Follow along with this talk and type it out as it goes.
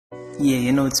Yeah,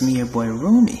 you know, it's me, your boy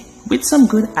Romii, with some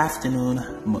good afternoon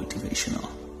motivational.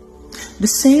 The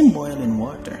same boiling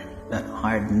water that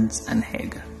hardens an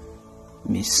egg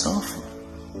may soften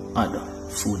other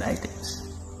food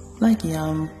items like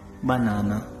yam,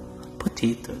 banana,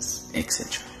 potatoes,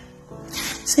 etc.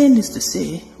 Saying this to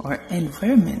say, our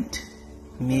environment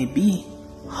may be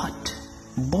hot,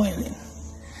 boiling,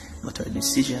 but our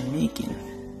decision making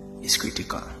is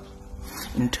critical.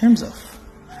 In terms of,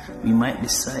 we might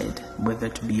decide whether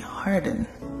to be hardened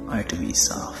or to be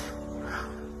soft.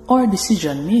 Our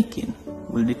decision making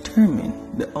will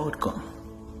determine the outcome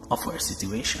of our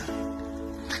situation.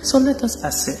 So let us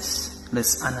assess,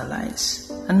 let's analyze,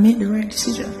 and make the right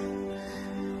decision.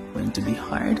 When to be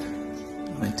hard,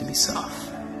 when to be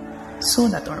soft, so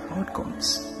that our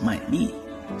outcomes might be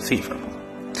favorable.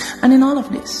 And in all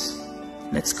of this,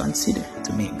 let's consider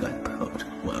to make God proud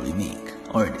while we make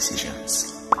our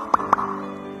decisions.